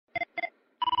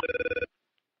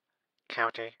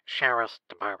County Sheriff's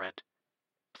Department.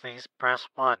 Please press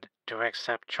 1 to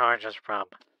accept charges from.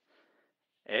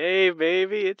 Hey,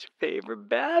 baby, it's your favorite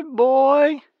bad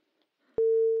boy.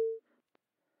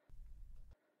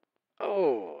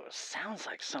 Oh, sounds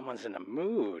like someone's in a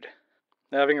mood.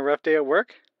 Having a rough day at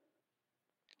work?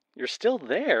 You're still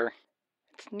there?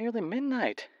 It's nearly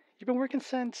midnight. You've been working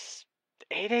since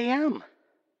 8 a.m.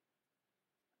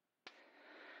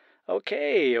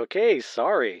 Okay,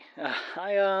 sorry.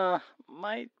 I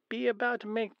might be about to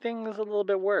make things a little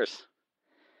bit worse.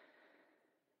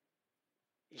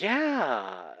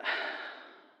 Yeah.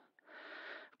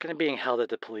 I'm gonna be being held at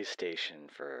the police station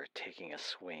for taking a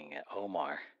swing at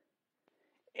Omar.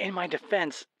 In my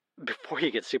defense, before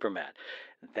you get super mad,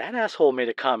 that asshole made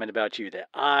a comment about you that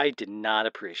I did not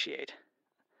appreciate.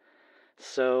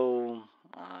 So,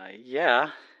 yeah,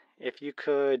 if you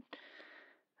could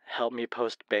help me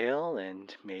post bail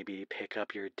and maybe pick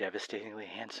up your devastatingly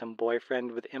handsome boyfriend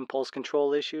with impulse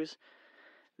control issues,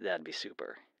 that'd be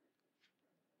super.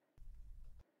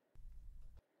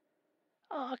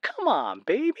 Oh, come on,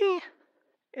 baby.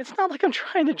 It's not like I'm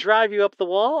trying to drive you up the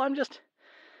wall. I'm just,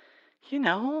 you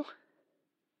know,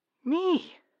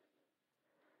 me.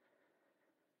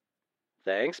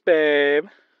 Thanks, babe.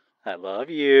 I love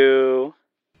you.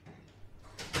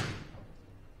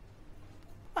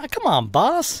 Come on,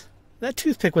 boss. That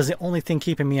toothpick was the only thing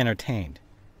keeping me entertained.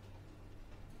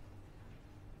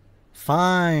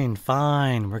 Fine,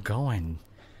 we're going.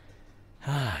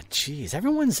 Jeez,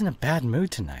 everyone's in a bad mood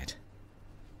tonight.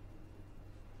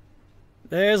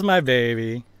 There's my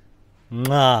baby.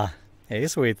 Mwah. Hey,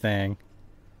 sweet thing.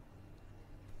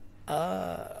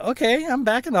 Okay, I'm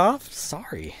backing off.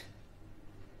 Sorry.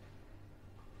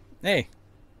 Hey,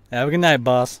 have a good night,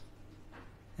 boss.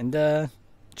 And,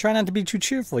 try not to be too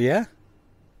cheerful, yeah?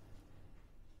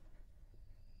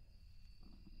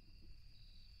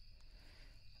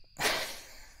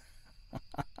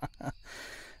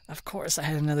 Of course I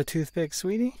had another toothpick,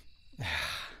 sweetie.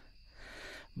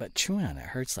 But chewing on it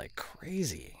hurts like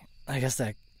crazy. I guess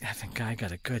that effing guy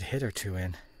got a good hit or two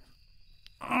in.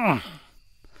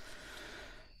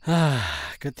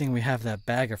 Good thing we have that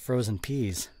bag of frozen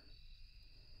peas.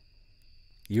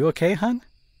 You okay, hun?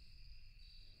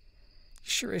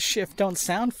 Sure as shit don't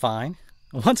sound fine.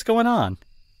 What's going on?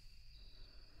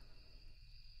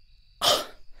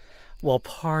 Well,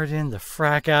 pardon the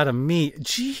frack out of me.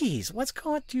 Jeez, what's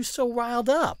got you so riled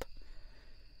up?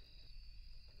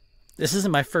 This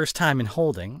isn't my first time in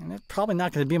holding, and it's probably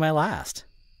not going to be my last.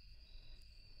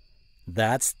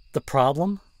 That's the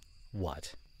problem?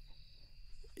 What?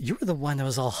 You were the one that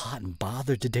was all hot and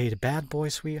bothered to date a bad boy,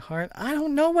 sweetheart. I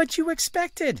don't know what you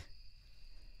expected.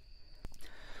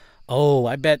 Oh,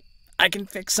 I bet I can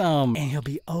fix him. And he'll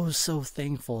be oh so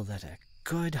thankful that a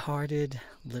good-hearted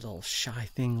little shy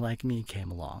thing like me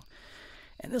came along.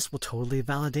 And this will totally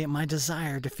validate my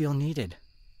desire to feel needed.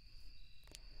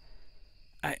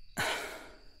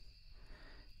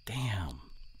 Damn,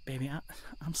 baby,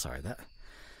 I'm sorry.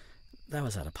 That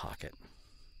was out of pocket.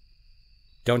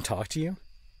 Don't talk to you?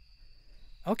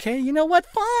 Okay, you know what?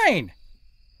 Fine.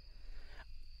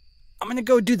 I'm gonna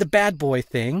go do the bad boy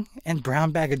thing and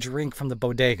brown bag a drink from the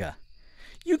bodega.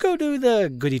 You go do the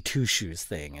goody two-shoes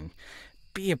thing and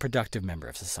be a productive member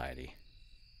of society.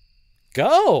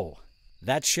 Go!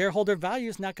 That shareholder value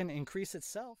is not going to increase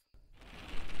itself.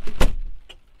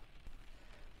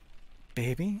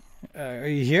 Baby, are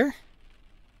you here?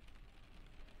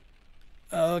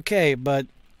 Okay, but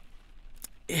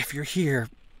if you're here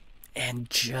and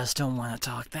just don't want to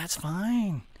talk, that's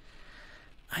fine.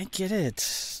 I get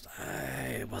it.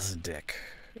 I was a dick.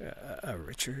 A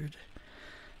Richard.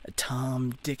 A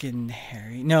Tom, Dick, and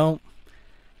Harry. No,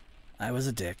 I was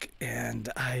a dick, and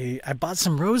I bought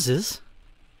some roses.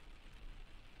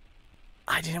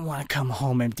 I didn't want to come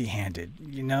home empty-handed,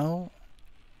 you know?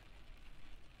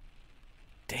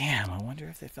 Damn, I wonder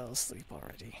if they fell asleep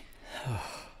already.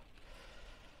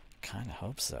 Kinda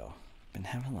hope so. Been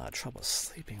having a lot of trouble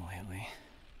sleeping lately.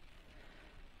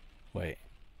 Wait,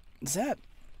 is that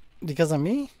because of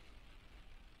me?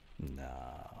 No,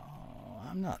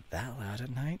 I'm not that loud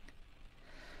at night.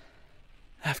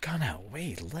 I've gone out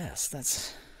way less.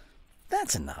 That's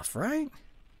enough, right?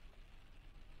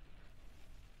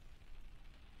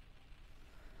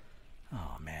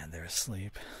 Oh man, they're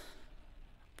asleep.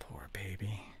 Poor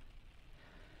baby.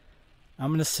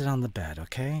 I'm gonna sit on the bed,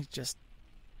 okay? Just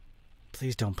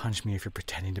please don't punch me if you're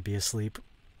pretending to be asleep.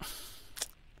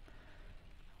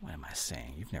 What am I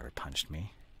saying? You've never punched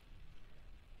me.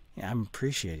 Yeah, I'm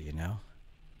appreciated, you know.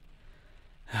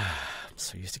 I'm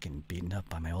so used to getting beaten up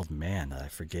by my old man that I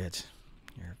forget.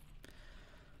 You're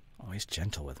always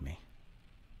gentle with me.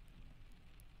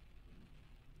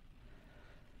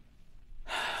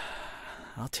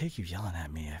 I'll take you yelling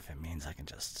at me if it means I can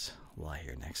just lie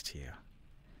here next to you.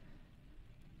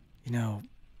 You know,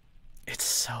 it's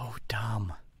so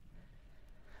dumb.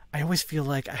 I always feel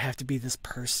like I have to be this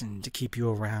person to keep you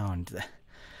around.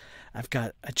 I've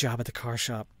got a job at the car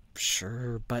shop,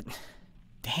 sure, but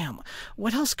damn,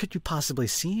 what else could you possibly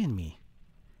see in me?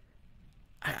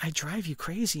 I drive you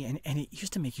crazy, and it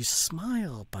used to make you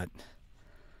smile, but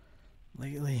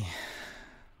lately...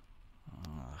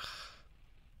 Ugh.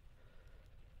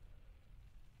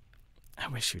 I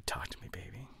wish you'd talk to me,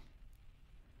 baby.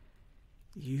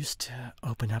 You used to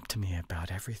open up to me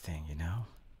about everything, you know?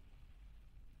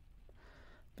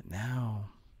 But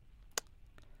now...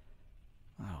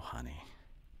 Oh, honey.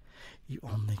 You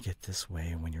only get this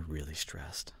way when you're really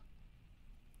stressed.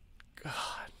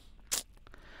 God.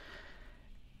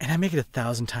 And I make it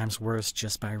 1,000 times worse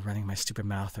just by running my stupid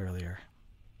mouth earlier.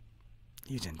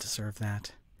 You didn't deserve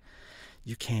that.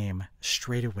 You came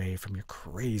straight away from your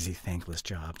crazy thankless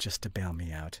job just to bail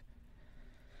me out.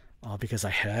 All because I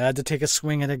had to take a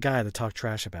swing at a guy that talked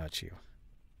trash about you.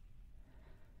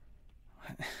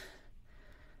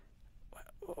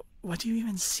 What do you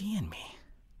even see in me?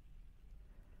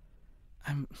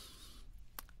 I'm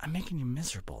making you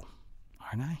miserable,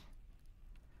 aren't I?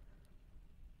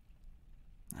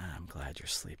 I'm glad you're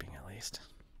sleeping at least.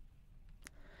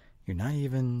 You're not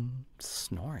even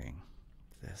snoring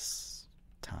this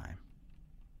time.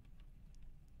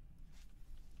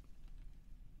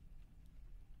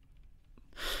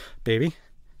 Baby?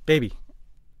 Baby.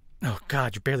 Oh,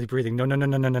 God, you're barely breathing. No.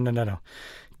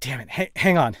 Damn it. Hey,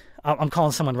 hang on. I'm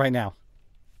calling someone right now.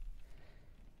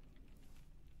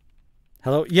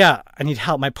 Hello? Yeah, I need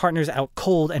help. My partner's out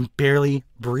cold and barely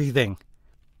breathing.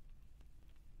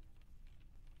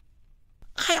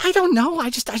 I don't know. I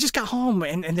just got home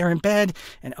and they're in bed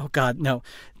and oh God, no.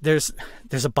 There's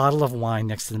a bottle of wine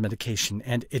next to the medication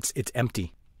and it's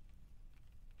empty.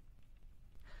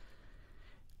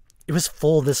 It was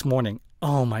full this morning.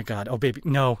 Oh my God. Oh baby.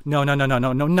 No,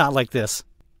 not like this.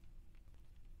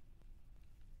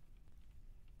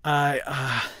 They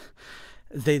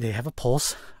have a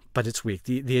pulse, but it's weak.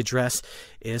 The address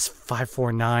is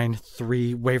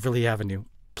 5493 Waverly Avenue.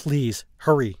 Please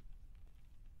hurry.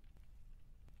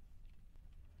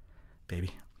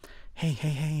 Baby.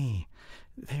 Hey.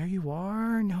 There you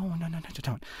are. No,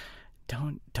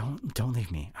 don't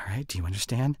leave me. All right? Do you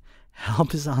understand?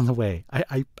 Help is on the way.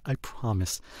 I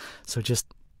promise. So just...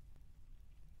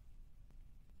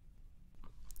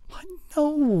 What?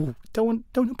 No. Don't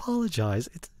apologize.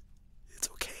 It's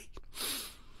okay.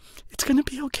 It's gonna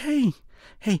be okay.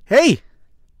 Hey!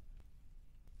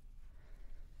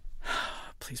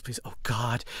 Please. Oh,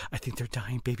 God. I think they're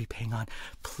dying. Baby, hang on.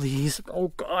 Please.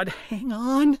 Oh, God. Hang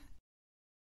on.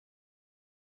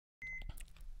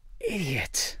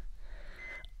 Idiot.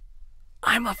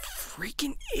 I'm a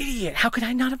freaking idiot. How could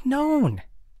I not have known?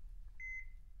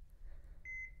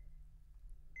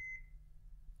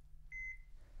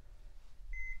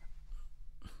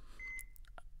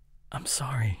 I'm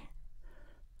sorry.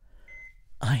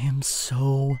 I am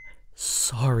so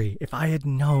sorry. If I had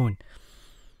known...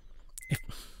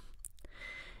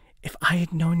 If I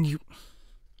had known you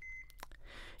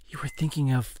were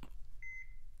thinking of...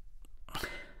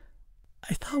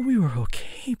 I thought we were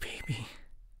okay, baby.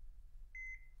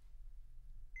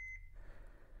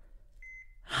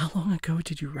 How long ago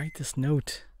did you write this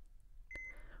note?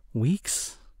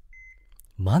 Weeks?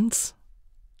 Months?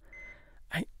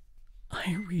 I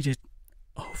read it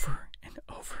over and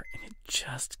over and it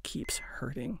just keeps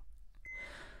hurting.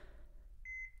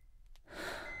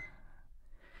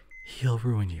 He'll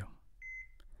ruin you.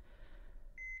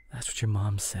 That's what your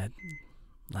mom said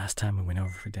last time we went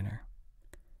over for dinner.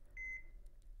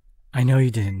 I know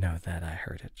you didn't know that I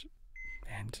heard it,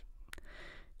 and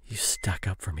you stuck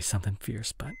up for me something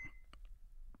fierce, but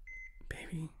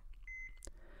baby,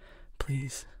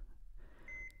 please,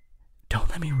 don't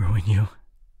let me ruin you,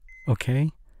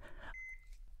 okay?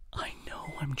 I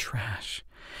know I'm trash,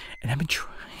 and I've been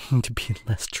trying to be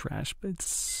less trash, but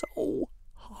it's so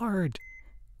hard.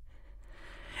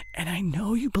 And I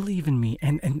know you believe in me,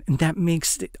 and that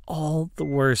makes it all the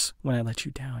worse when I let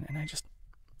you down. And I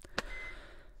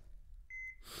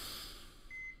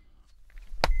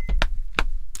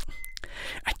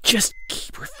just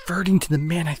keep reverting to the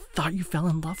man I thought you fell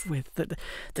in love with. The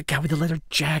guy with the leather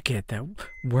jacket that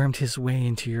wormed his way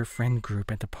into your friend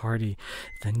group at the party,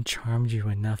 then charmed you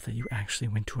enough that you actually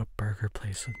went to a burger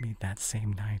place with me that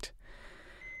same night.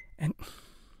 And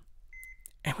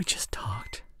we just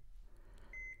talked.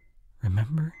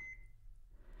 Remember?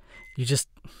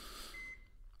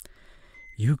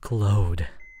 You glowed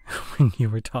when you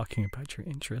were talking about your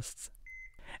interests.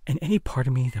 And any part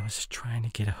of me that was just trying to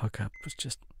get a hookup was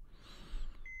just,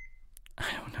 I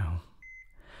don't know.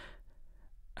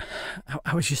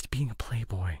 I was used to being a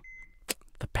playboy,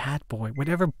 the bad boy,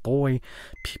 whatever boy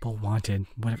people wanted,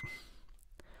 whatever.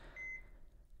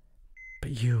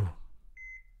 But you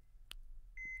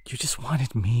just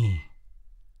wanted me.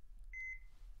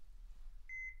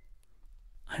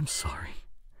 I'm sorry.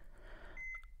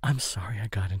 I'm sorry I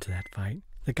got into that fight.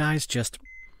 The guys just,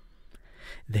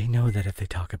 they know that if they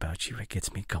talk about you, it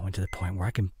gets me going to the point where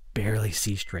I can barely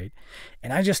see straight.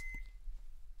 And I just,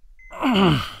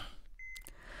 I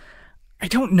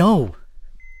don't know.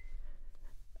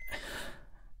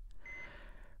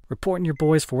 Reporting your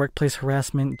boys for workplace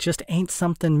harassment just ain't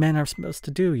something men are supposed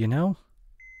to do, you know?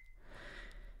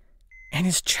 And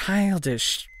it's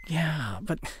childish, yeah,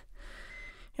 but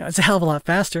it's a hell of a lot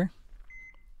faster.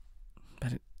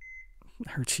 But it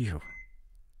hurts you.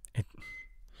 It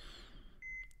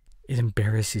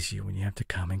embarrasses you when you have to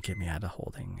come and get me out of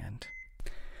holding, and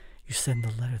you send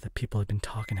the letter that people have been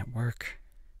talking at work.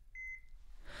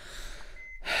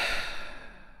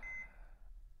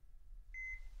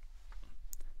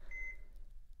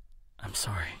 I'm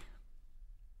sorry.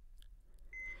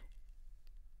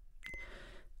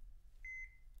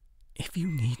 If you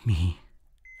need me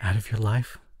out of your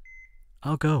life,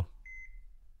 I'll go.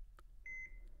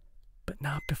 But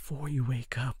not before you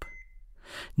wake up.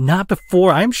 Not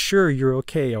before I'm sure you're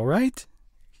okay, all right?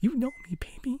 You know me,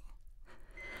 baby.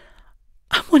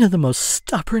 I'm one of the most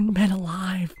stubborn men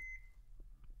alive.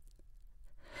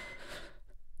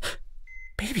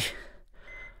 Baby.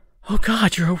 Oh,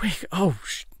 God, you're awake. Oh,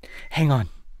 hang on.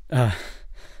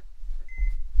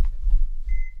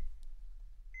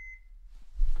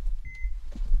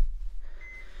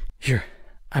 Here,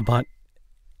 I bought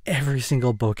every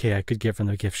single bouquet I could get from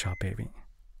the gift shop, baby.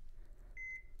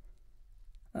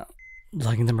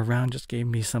 Lugging them around just gave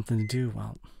me something to do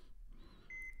while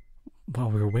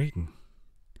we were waiting.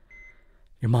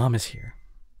 Your mom is here.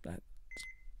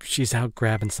 She's out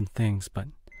grabbing some things, but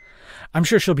I'm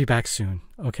sure she'll be back soon,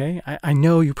 okay? I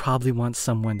know you probably want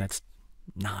someone that's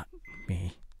not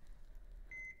me.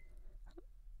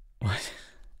 What?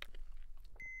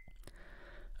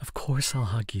 Of course I'll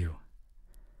hug you.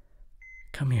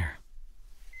 Come here.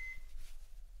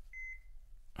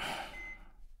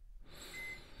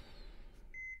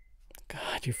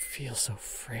 God, you feel so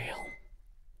frail.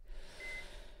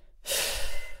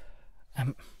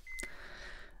 I'm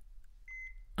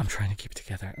trying to keep it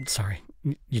together. I'm sorry.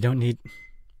 You don't need...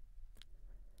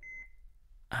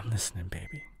 I'm listening,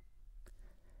 baby.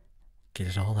 Get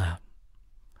it all out,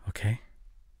 okay?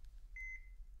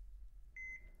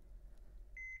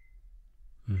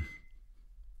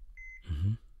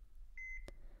 Mm-hmm.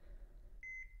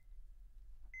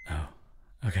 Oh,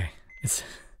 okay. It's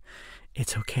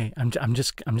okay. I'm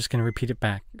just gonna repeat it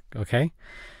back, okay?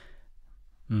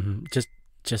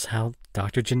 Just how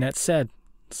Dr. Jeanette said.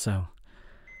 So,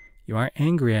 you aren't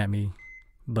angry at me,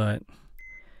 but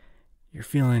you're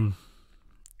feeling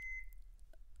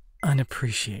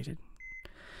unappreciated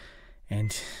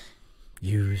and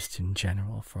used in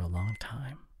general for a long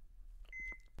time.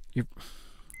 You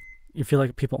feel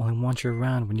like people only want you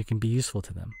around when you can be useful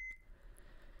to them.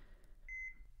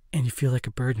 And you feel like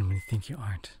a burden when you think you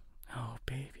aren't. Oh,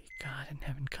 baby, God in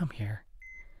heaven, come here.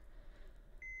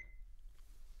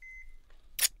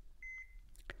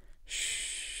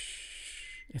 Shh.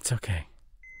 It's okay.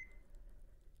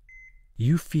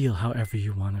 You feel however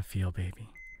you want to feel, baby.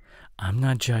 I'm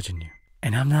not judging you.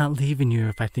 And I'm not leaving you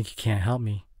if I think you can't help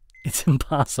me. It's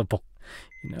impossible.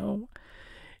 You know?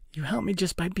 You help me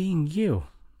just by being you.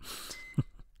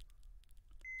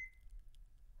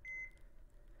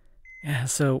 Yeah,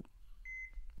 so...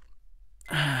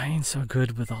 I ain't so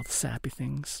good with all the sappy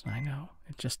things. I know.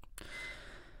 It just...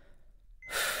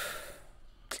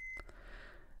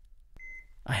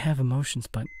 I have emotions,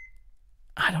 but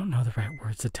I don't know the right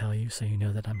words to tell you so you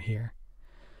know that I'm here.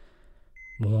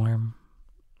 Warm,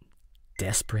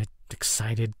 desperate,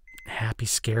 excited, happy,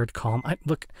 scared, calm.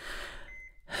 Look,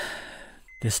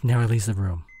 this never leaves the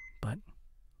room, but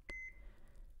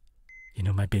you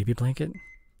know my baby blanket?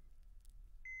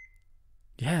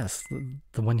 Yes,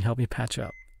 the one you helped me patch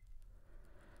up.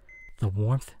 The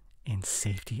warmth and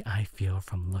safety I feel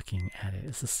from looking at it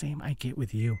is the same I get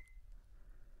with you.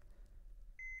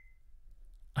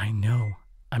 I know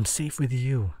I'm safe with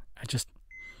you.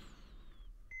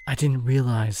 I didn't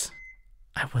realize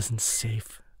I wasn't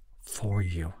safe for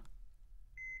you.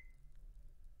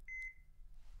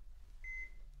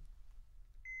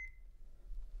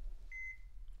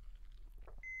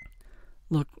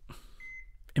 Look,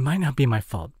 it might not be my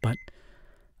fault, but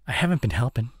I haven't been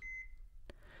helping.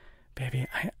 Baby,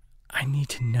 I need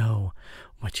to know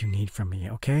what you need from me,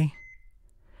 okay?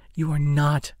 You are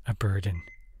not a burden.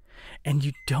 And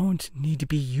you don't need to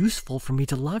be useful for me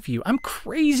to love you. I'm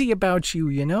crazy about you,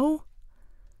 you know?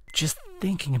 Just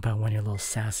thinking about one of your little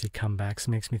sassy comebacks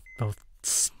makes me both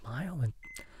smile and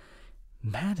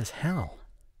mad as hell.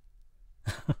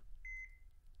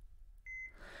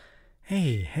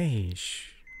 Hey, shh.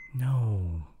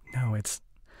 No, it's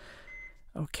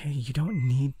okay. You don't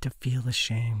need to feel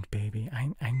ashamed, baby.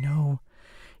 I know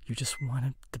you just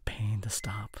wanted the pain to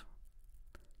stop.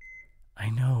 I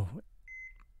know.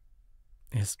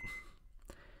 Is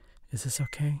this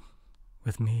okay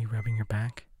with me rubbing your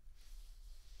back?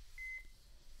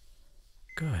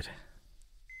 Good.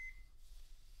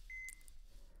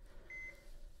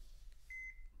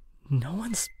 No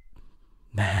one's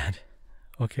mad,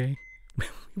 okay? We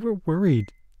were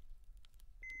worried.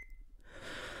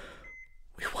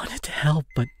 We wanted to help,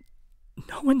 but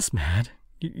no one's mad.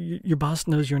 Your boss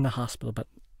knows you're in the hospital, but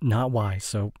not why,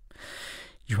 so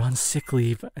you're on sick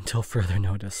leave until further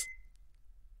notice.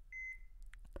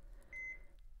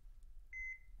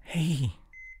 Hey,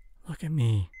 look at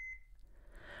me.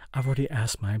 I've already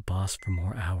asked my boss for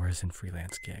more hours in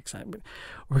freelance gigs.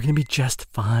 We're going to be just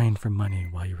fine for money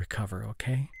while you recover,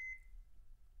 okay?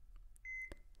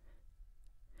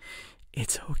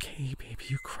 It's okay, baby.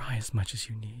 You cry as much as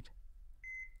you need.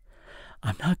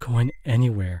 I'm not going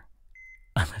anywhere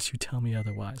unless you tell me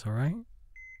otherwise, all right?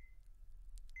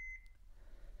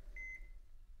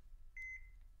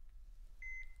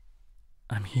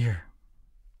 I'm here.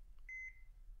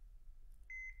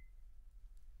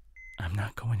 I'm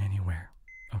not going anywhere,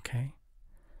 okay?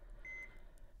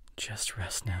 Just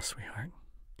rest now, sweetheart.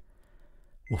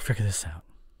 We'll figure this out.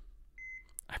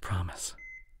 I promise.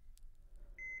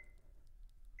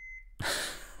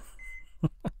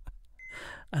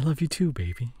 I love you too,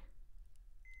 baby.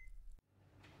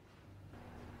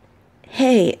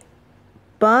 Hey,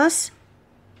 boss?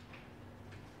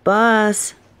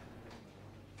 Boss?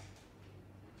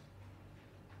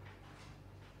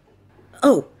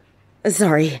 Oh,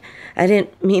 sorry. I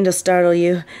didn't mean to startle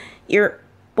you. Your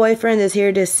boyfriend is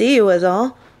here to see you, is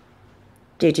all.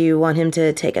 Did you want him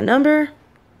to take a number?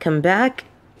 Come back?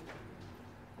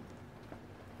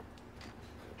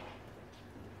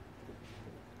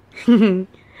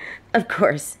 Of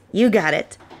course. You got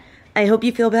it. I hope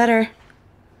you feel better.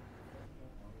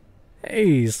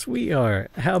 Hey,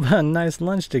 sweetheart. How about a nice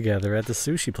lunch together at the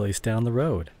sushi place down the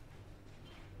road?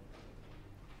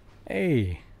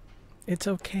 Hey, it's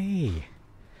okay.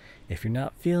 If you're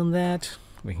not feeling that,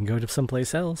 we can go to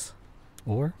someplace else.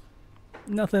 Or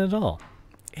nothing at all.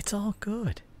 It's all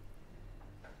good.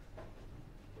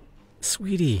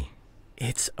 Sweetie,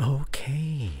 it's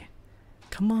okay.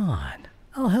 Come on,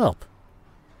 I'll help.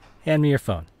 Hand me your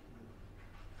phone.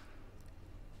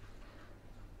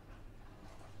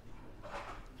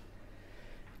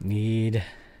 Need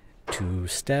to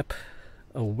step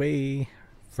away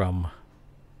from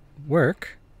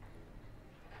work.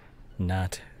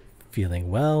 Not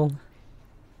feeling well.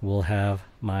 Will have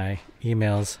my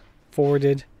emails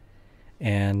forwarded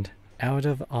and out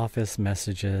of office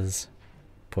messages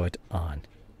put on.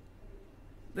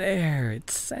 There,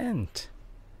 it's sent.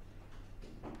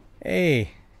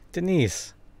 Hey,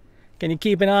 Denise, can you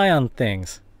keep an eye on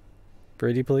things?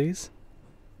 Pretty please?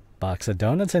 Box of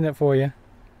donuts in it for you.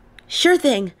 Sure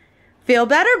thing. Feel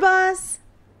better, boss.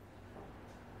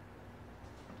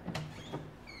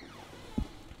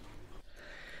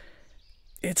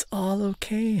 It's all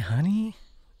okay, honey.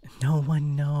 No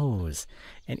one knows.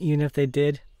 And even if they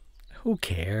did, who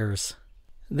cares?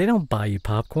 They don't buy you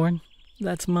popcorn.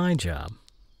 That's my job.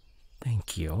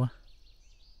 Thank you.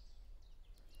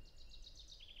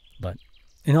 But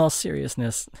in all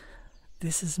seriousness,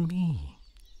 this is me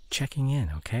checking in,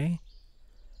 okay?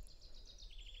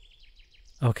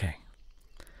 Okay.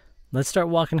 Let's start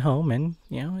walking home, and,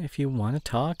 if you want to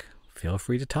talk, feel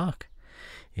free to talk.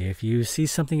 If you see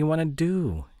something you want to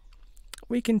do,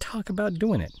 we can talk about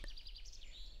doing it.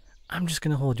 I'm just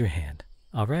going to hold your hand,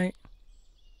 all right?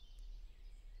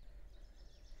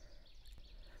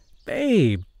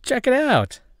 Babe, check it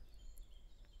out.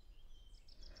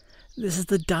 This is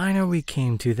the diner we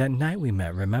came to that night we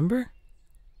met, remember?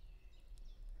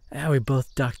 We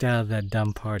both ducked out of that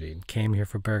dumb party and came here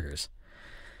for burgers.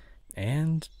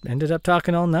 And ended up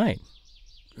talking all night.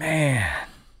 Man,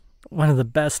 one of the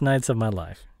best nights of my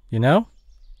life, you know?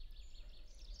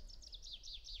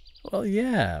 Well,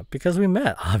 yeah, because we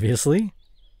met, obviously.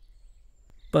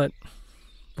 But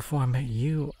before I met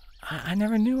you, I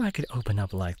never knew I could open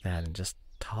up like that and just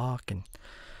talk and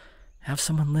have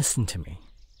someone listen to me.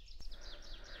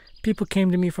 People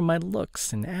came to me for my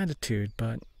looks and attitude,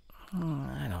 but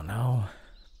I don't know.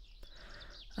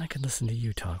 I could listen to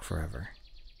you talk forever.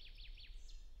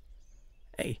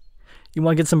 Hey, you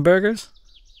want to get some burgers?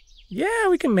 Yeah,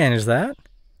 we can manage that.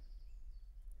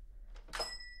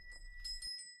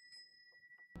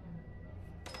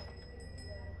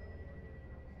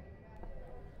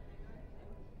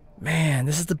 Man,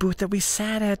 this is the booth that we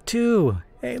sat at too.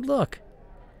 Hey, look.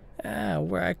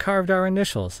 Where I carved our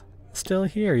initials. Still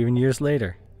here, even years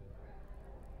later.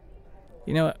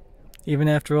 You know what? Even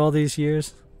after all these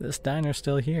years, this diner's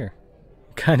still here.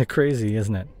 Kinda crazy,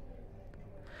 isn't it?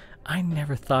 I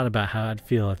never thought about how I'd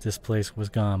feel if this place was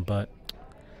gone, but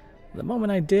the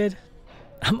moment I did,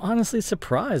 I'm honestly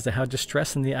surprised at how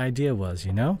distressing the idea was,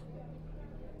 you know?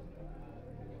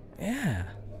 Yeah.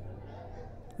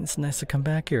 It's nice to come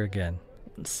back here again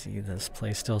and see this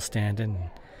place still standing and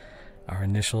our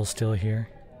initials still here.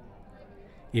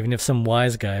 Even if some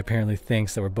wise guy apparently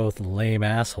thinks that we're both lame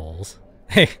assholes.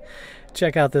 Hey,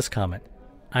 check out this comment.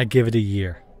 I give it a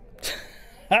year.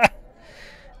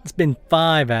 It's been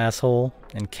 5, asshole,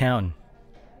 and counting.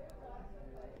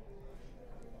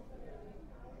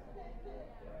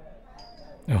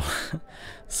 Oh,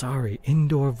 sorry,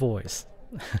 indoor voice.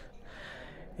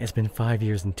 It's been 5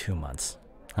 years and 2 months.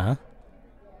 Huh?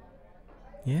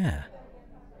 Yeah.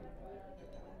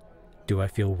 Do I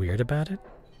feel weird about it?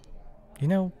 You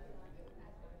know,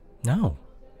 no.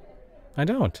 I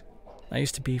don't. I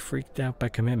used to be freaked out by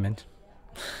commitment.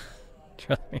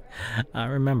 Trust me, I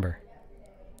remember.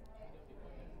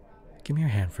 Give me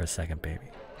your hand for a second, baby.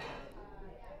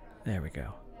 There we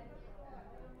go.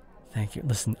 Thank you.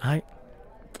 Listen, hi,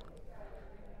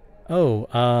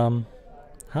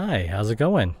 how's it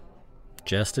going?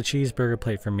 Just a cheeseburger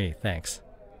plate for me, thanks.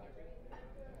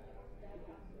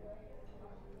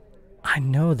 I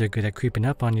know they're good at creeping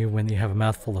up on you when you have a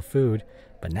mouthful of food,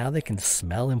 but now they can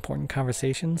smell important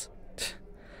conversations?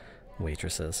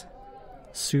 Waitresses.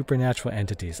 Supernatural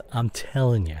entities, I'm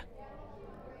telling you.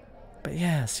 But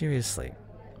yeah, seriously.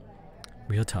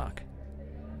 Real talk.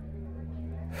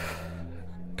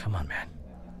 Come on, man.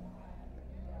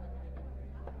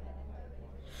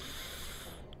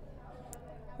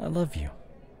 I love you.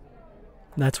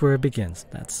 That's where it begins.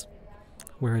 That's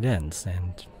where it ends.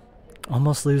 And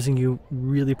almost losing you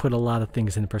really put a lot of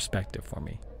things in perspective for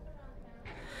me.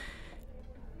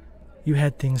 You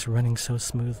had things running so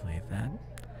smoothly that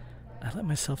I let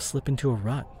myself slip into a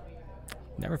rut.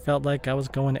 Never felt like I was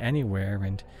going anywhere,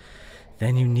 and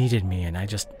then you needed me, and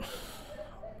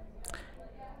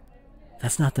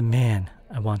that's not the man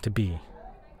I want to be.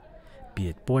 Be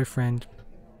it boyfriend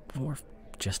or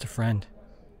just a friend.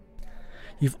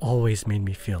 You've always made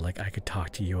me feel like I could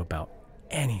talk to you about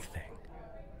anything.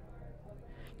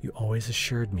 You always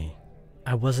assured me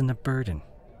I wasn't a burden.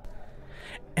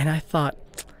 And I thought,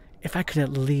 if I could at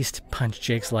least punch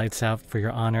Jake's lights out for your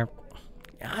honor,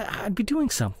 I'd be doing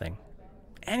something.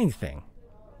 Anything.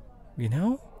 You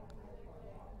know?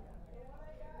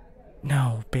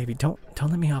 No, baby, don't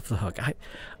let me off the hook.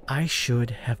 I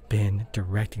should have been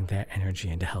directing that energy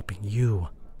into helping you.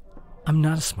 I'm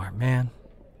not a smart man,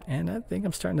 and I think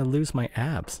I'm starting to lose my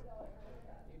abs.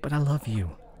 But I love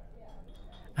you.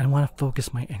 I want to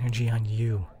focus my energy on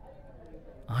you.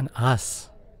 On us.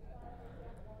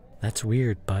 That's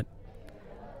weird, but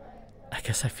I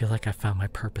guess I feel like I found my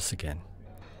purpose again.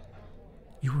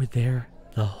 You were there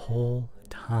the whole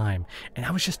time, and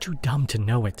I was just too dumb to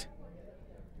know it.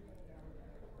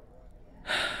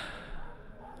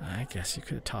 I guess you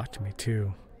could have talked to me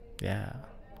too. Yeah.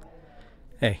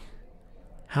 Hey,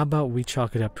 how about we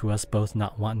chalk it up to us both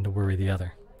not wanting to worry the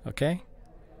other, okay?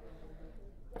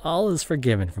 All is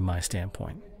forgiven from my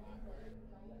standpoint.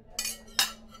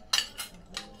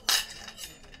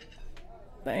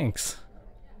 Thanks.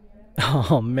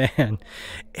 Oh man,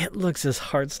 it looks as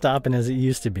heart-stopping as it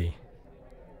used to be.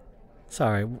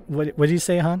 Sorry, what did you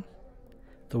say, hon?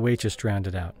 The waitress drowned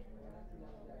it out.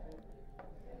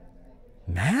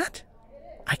 Mad?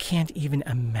 I can't even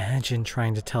imagine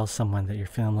trying to tell someone that you're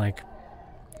feeling like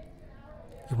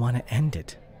you want to end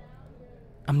it.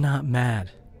 I'm not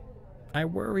mad. I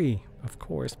worry, of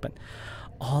course, but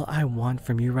all I want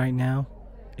from you right now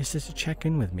is just to check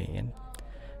in with me and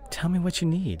tell me what you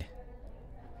need.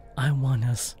 I want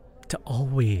us to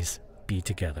always be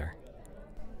together.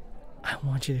 I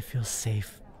want you to feel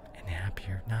safe and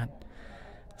happier, not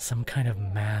some kind of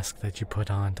mask that you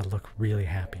put on to look really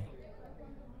happy.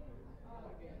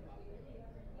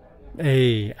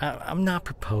 Hey, I'm not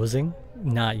proposing.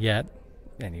 Not yet.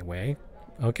 Anyway,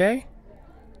 okay?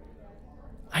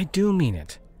 I do mean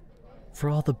it. For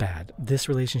all the bad, this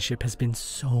relationship has been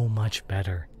so much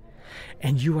better.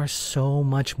 And you are so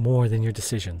much more than your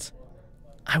decisions.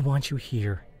 I want you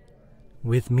here,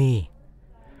 with me,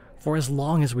 for as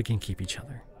long as we can keep each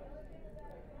other.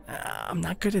 I'm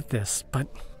not good at this, but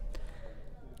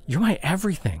you're my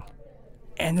everything.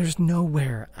 And there's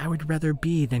nowhere I would rather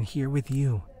be than here with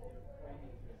you.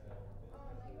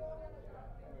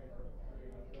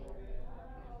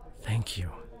 Thank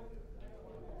you.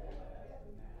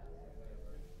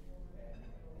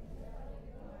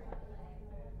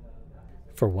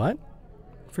 For what?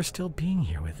 For still being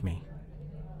here with me.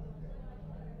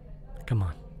 Come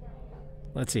on,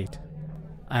 let's eat.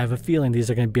 I have a feeling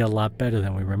these are going to be a lot better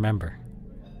than we remember.